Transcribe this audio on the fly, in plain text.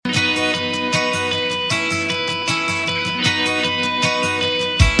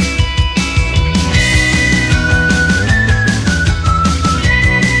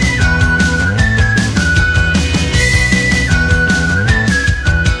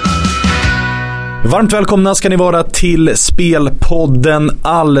Varmt välkomna ska ni vara till Spelpodden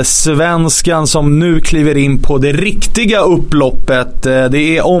Allsvenskan som nu kliver in på det riktiga upploppet.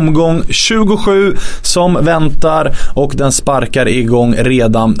 Det är omgång 27 som väntar och den sparkar igång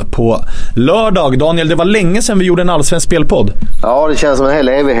redan på lördag. Daniel, det var länge sedan vi gjorde en allsvensk spelpodd. Ja, det känns som en hel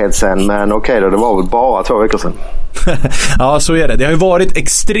evighet sedan, men okej då, det var väl bara 2 veckor sedan. Ja, så är det. Det har ju varit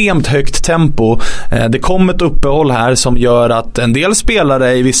extremt högt tempo. Det kom ett uppehåll här som gör att en del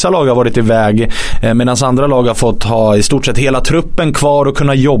spelare i vissa lag har varit iväg medan andra lag har fått ha i stort sett hela truppen kvar och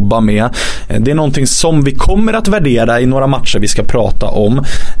kunna jobba med. Det är någonting som vi kommer att värdera i några matcher vi ska prata om.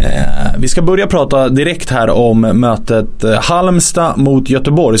 Vi ska börja prata direkt här om mötet Halmstad mot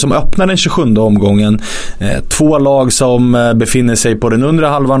Göteborg som öppnar den 27 omgången. 2 lag som befinner sig på den undre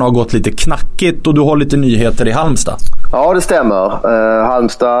halvan har gått lite knackigt och du har lite nyheter i Halmstad. Ja, det stämmer.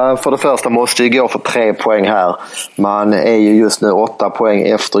 Halmstad för det första måste ju gå för 3 poäng här. Man är ju just nu 8 poäng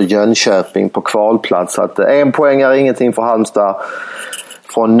efter Jönköping på kvalplats. Så att 1 poäng är ingenting för Halmstad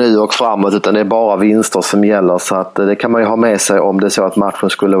från nu och framåt, utan det är bara vinster som gäller. Så att det kan man ju ha med sig om det är så att matchen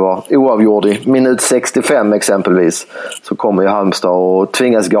skulle vara oavgjord i minut 65 exempelvis. Så kommer ju Halmstad och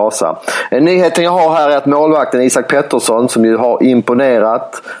tvingas gasa. Nyheten jag har här är att målvakten Isak Pettersson, som ju har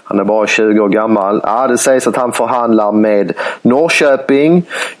imponerat, han är bara 20 år gammal. Ja, det sägs att han förhandlar med Norrköping.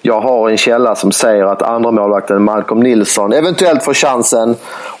 Jag har en källa som säger att andra målvakten Malcolm Nilsson eventuellt får chansen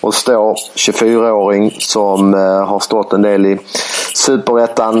att stå 24-åring som har stått en del i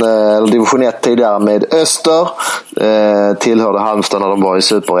Superettan eller division 1 tidigare med Öster, tillhörde Halmstad när de var i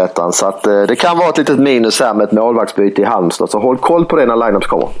Superettan, så att det kan vara ett litet minus här med ett målvaktsbyte i Halmstad, så håll koll på det när lineups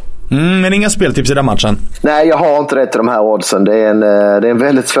kommer. Men inga speltips i den matchen? Nej, jag har inte det till de här oddsen. Det är en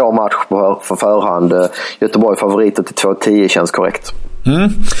väldigt svår match för förhand. Göteborg favoriter till 2,10 känns korrekt.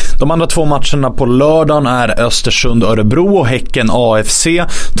 De andra 2 matcherna på lördagen är Östersund-Örebro och Häcken-AFC.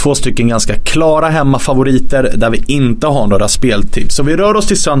 2 stycken ganska klara hemmafavoriter där vi inte har några speltips. Så vi rör oss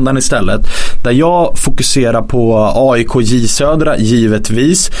till söndagen istället, där jag fokuserar på AIK J Södra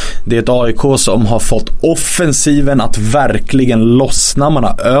givetvis. Det är ett AIK som har fått offensiven att verkligen lossna. Man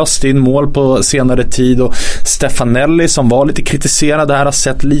har öst in mål på senare tid och Stefanelli, som var lite kritiserad där, har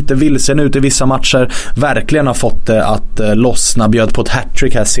sett lite vilsen ut i vissa matcher, verkligen har fått det att lossna. Bjöd på ett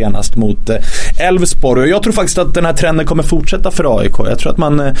hattrick här senast mot Elfsborg, och jag tror faktiskt att den här trenden kommer fortsätta för AIK. Jag tror att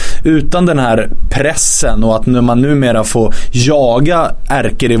man utan den här pressen och att man numera får jaga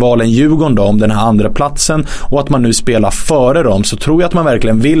ärkerivalen Djurgården då, om den här andra platsen, och att man nu spelar före dem, så tror jag att man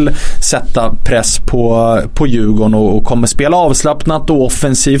verkligen vill sätta press på Djurgården och kommer spela avslappnat och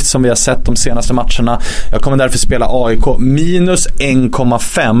offensivt som vi har sett de senaste matcherna. Jag kommer därför spela AIK minus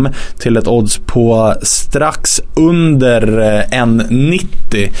 1,5 till ett odds på strax under 1,90.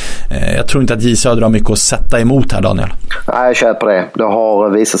 Jag tror inte att J Södra har mycket att sätta emot här, Daniel. Nej, jag köper det. Det har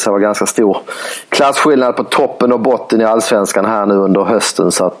visat sig vara ganska stor klassskillnad på toppen och botten i Allsvenskan här nu under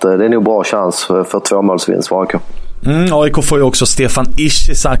hösten, så att det är nog bra chans för 2-målsvinst för AIK. AIK får ju också Stefan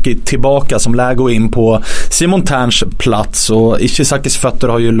Ishizaki tillbaka som lär gå in på Simon Terns plats, och Ishizakis fötter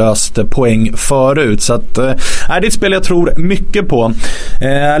har ju löst poäng förut, så att det är ett spel jag tror mycket på.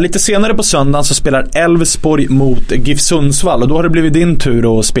 Lite senare på söndagen så spelar Elfsborg mot GIF Sundsvall, och då har det blivit din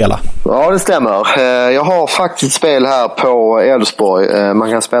tur att spela. Ja, det stämmer. Jag har faktiskt spel här på Elfsborg.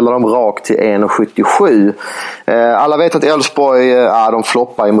 Man kan spela dem rakt till 1,77. Alla vet att Elfsborg de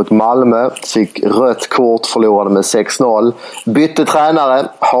floppar emot Malmö, fick rött kort, förlorade med 6-0. Bytte tränare,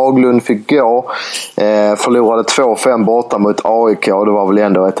 Haglund fick gå, förlorade 2-5 borta mot AIK, och det var väl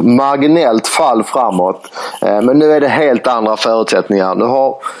ändå ett marginellt fall framåt. Men nu är det helt andra förutsättningar. Nu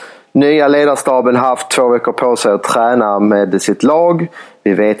har nya ledarstaben haft 2 veckor på sig att träna med sitt lag.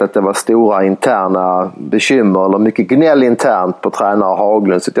 Vi vet att det var stora interna bekymmer, eller mycket gnäll internt på tränare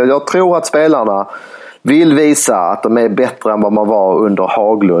Haglund. Så jag tror att spelarna vill visa att de är bättre än vad man var under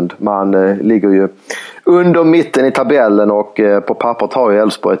Haglund. Man ligger ju under mitten i tabellen, och på pappret har ju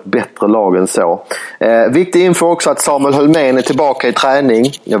Elfsborg ett bättre lag än så. Viktig info också att Samuel Holmén är tillbaka i träning.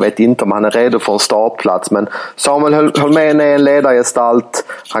 Jag vet inte om han är redo för en startplats, men Samuel Holmén är en ledargestalt.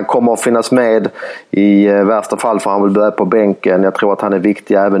 Han kommer att finnas med i värsta fall, för han vill börja på bänken. Jag tror att han är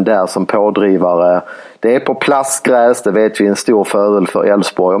viktig även där som pådrivare. Det är på plastgräs, det vet vi, en stor fördel för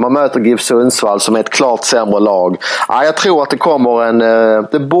Elfsborg. Och man möter GIF Sundsvall som är ett klart sämre lag. Ja, jag tror att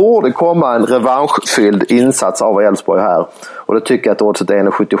det borde komma en revanschfylld insats av Elfsborg här. Och då tycker jag att oddset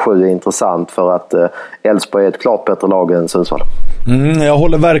 1,77 är intressant, för att Elfsborg är ett klart bättre lag än Sundsvall. Jag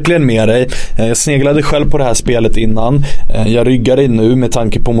håller verkligen med dig. Jag sneglade själv på det här spelet innan. Jag ryggar in nu med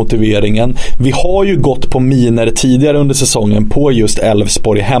tanke på motiveringen. Vi har ju gått på miner tidigare under säsongen på just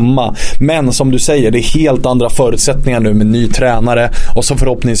Elfsborg hemma. Men som du säger, det är helt andra förutsättningar nu med ny tränare och så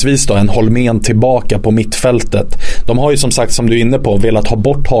förhoppningsvis då en Holmén tillbaka på mittfältet. De har ju som sagt, som du är inne på, velat ha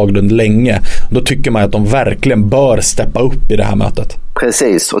bort Haglund länge. Då tycker man att de verkligen bör steppa upp i det här mötet.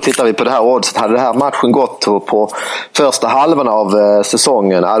 Precis, och tittar vi på det här oddset, hade det här matchen gått på första halvan av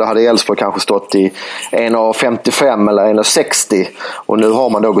säsongen, då hade Elfsborg kanske stått i 1,55 eller 1,60, och nu har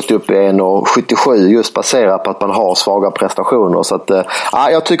man då gått upp i 1,77 just baserat på att man har svaga prestationer. Så att,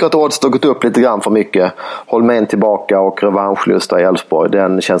 jag tycker att oddset har gått upp lite grann för mycket. Holmén tillbaka och revanschlusta i Elfsborg,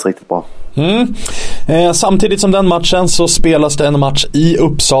 den känns riktigt bra. Samtidigt som den matchen så spelas det en match i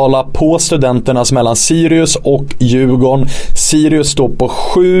Uppsala på Studenternas mellan Sirius och Djurgården. Sirius står på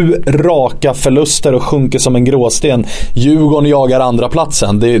 7 raka förluster och sjunker som en gråsten. Djurgården jagar andra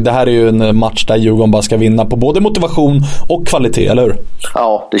platsen. Det här är ju en match där Djurgården bara ska vinna på både motivation och kvalitet, eller hur?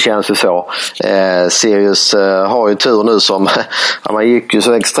 Ja, det känns ju så. Sirius har ju tur nu som man gick ju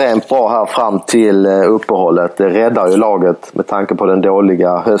så extremt bra här fram till uppehållet. Det räddar ju laget med tanke på den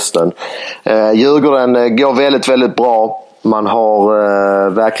dåliga hösten. Djurgården går väldigt, väldigt bra. Man har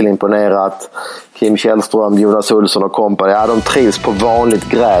verkligen imponerat. Kim Källström, Jonas Olsson och kompani. De trivs på vanligt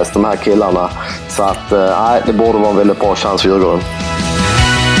gräs, de här killarna. Så att det borde vara en väldigt bra chans för Djurgården.